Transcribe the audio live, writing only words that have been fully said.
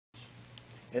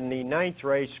In the 9th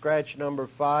race, scratch number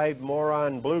 5,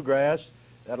 Moron Bluegrass.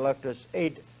 That left us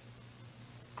 8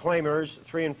 claimers,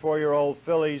 3- and 4-year-old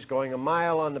fillies going a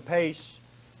mile on the pace.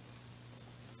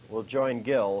 We'll join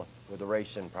Gil with the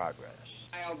race in progress.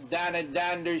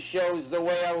 Donder shows the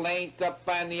way, a length up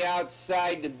on the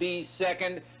outside to be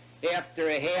second. After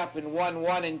a half and 1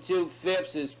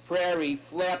 2/5 is Prairie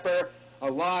Flapper.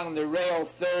 Along the rail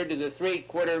third to the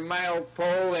 3/4 mile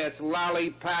pole, that's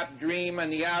Lollipop Dream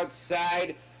on the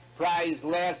outside. Prize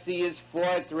Lassie is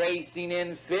fourth, racing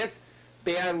in fifth.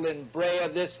 Battle and Brea,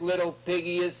 this little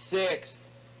piggy, is sixth.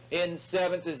 In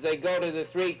seventh as they go to the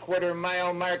 3/4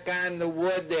 mile mark on the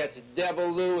wood, that's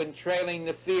Debaloo, and trailing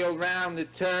the field round the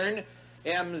turn.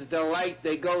 M's Delight,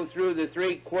 they go through the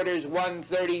 3/4,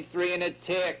 1:33 and a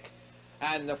tick.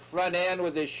 On the front end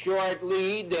with a short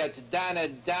lead, that's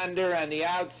Donder. On the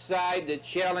outside, the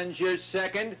challenger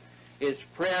second is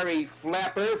Prairie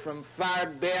Flapper. From far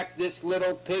back, this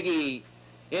little piggy.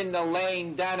 In the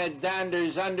lane,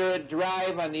 Donder's under a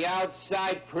drive. On the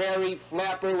outside, Prairie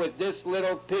Flapper with this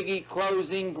little piggy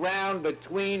closing ground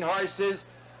between horses,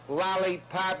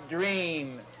 Lollipop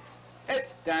Dream.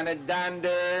 It's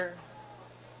Donder.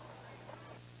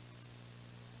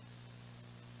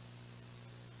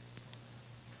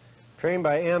 Trained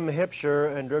by M.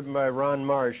 Hipsher and driven by Ron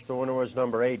Marsh, the winner was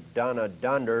number 8,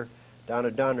 Donder.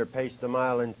 Donder paced the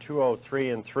mile in 2:03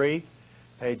 and 3,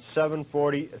 paid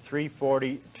 $7.40,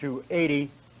 $3.40, $2.80.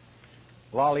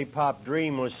 Lollipop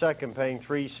Dream was second, paying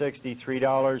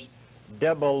 $3.63.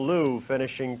 Debaloo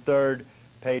finishing third,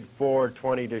 paid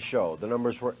 $4.20 to show. The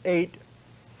numbers were 8,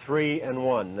 3, and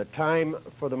 1. The time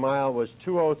for the mile was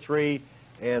 2:03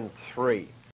 and 3.